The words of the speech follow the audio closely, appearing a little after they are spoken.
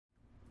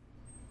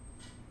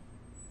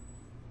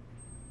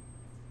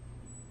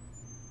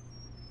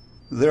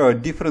There are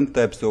different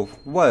types of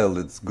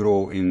violets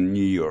grow in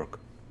New York.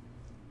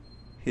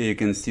 Here you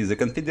can see the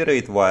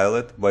Confederate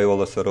Violet,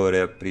 Viola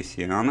sororia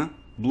priceana,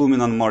 blooming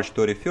on March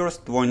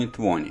 31st,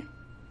 2020.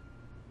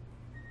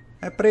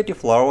 A pretty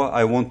flower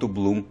I want to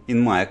bloom in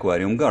my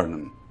aquarium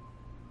garden.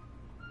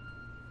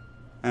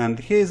 And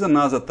here is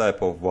another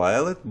type of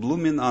violet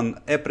blooming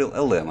on April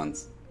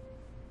 11th.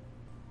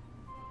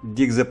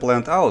 Dig the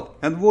plant out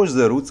and wash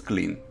the roots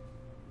clean.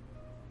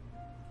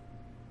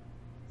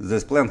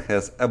 This plant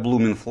has a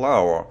blooming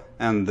flower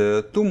and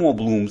 2 more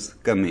blooms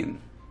come in.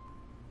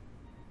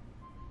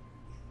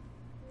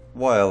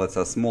 Violets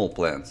are small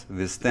plants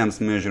with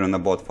stems measuring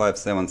about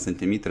 5-7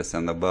 cm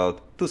and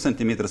about 2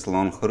 cm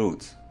long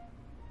roots.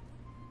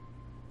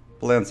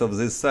 Plants of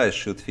this size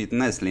should fit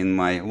nicely in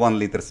my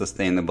 1-liter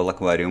sustainable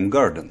aquarium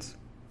gardens.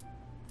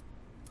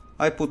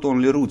 I put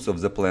only roots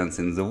of the plants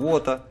in the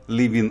water,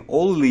 leaving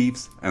all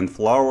leaves and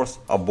flowers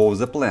above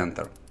the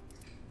planter.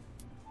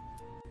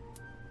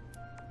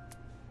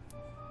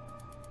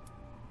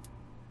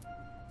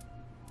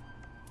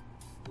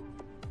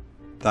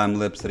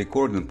 Time-lapse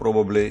recording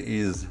probably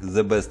is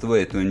the best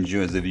way to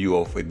enjoy the view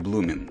of it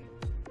blooming.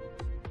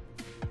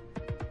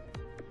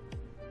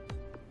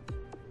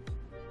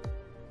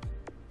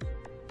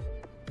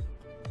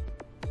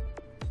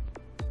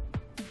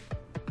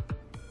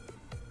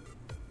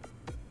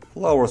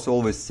 Flowers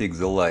always seek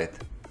the light.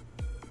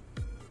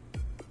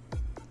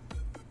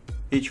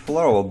 Each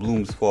flower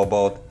blooms for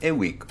about a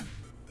week.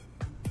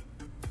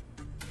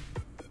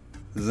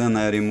 Then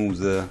I remove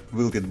the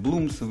wilted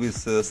blooms with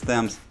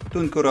stems to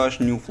encourage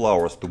new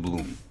flowers to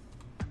bloom.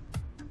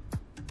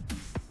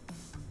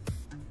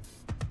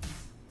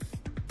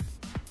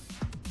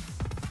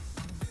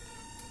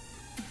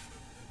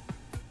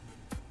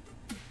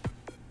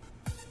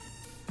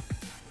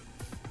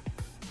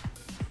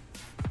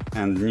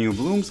 And new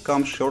blooms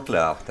come shortly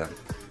after.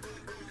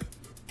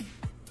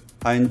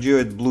 I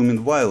enjoyed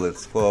blooming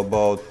violets for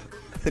about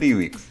 3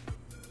 weeks.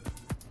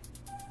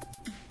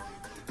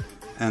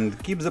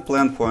 And keep the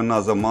plant for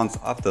another month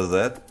after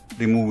that,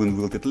 removing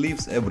wilted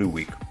leaves every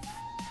week.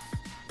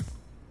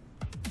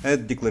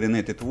 Add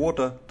dechlorinated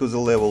water to the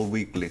level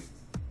weekly.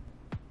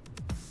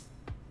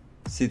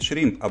 Sea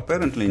shrimp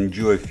apparently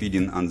enjoy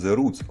feeding on the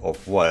roots of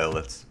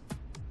violets.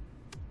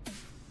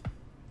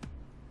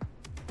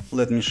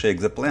 Let me shake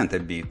the plant a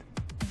bit.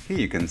 Here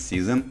you can see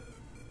them.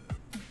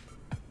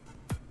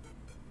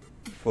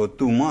 For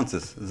 2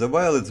 months, the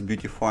violets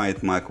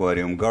beautified my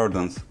aquarium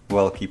gardens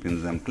while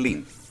keeping them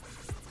clean.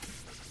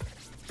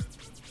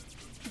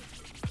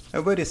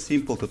 A very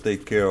simple to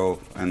take care of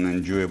and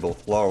enjoyable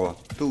flower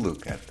to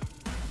look at.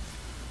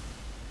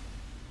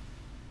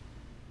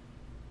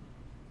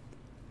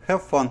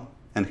 Have fun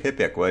and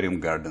happy aquarium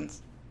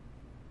gardens!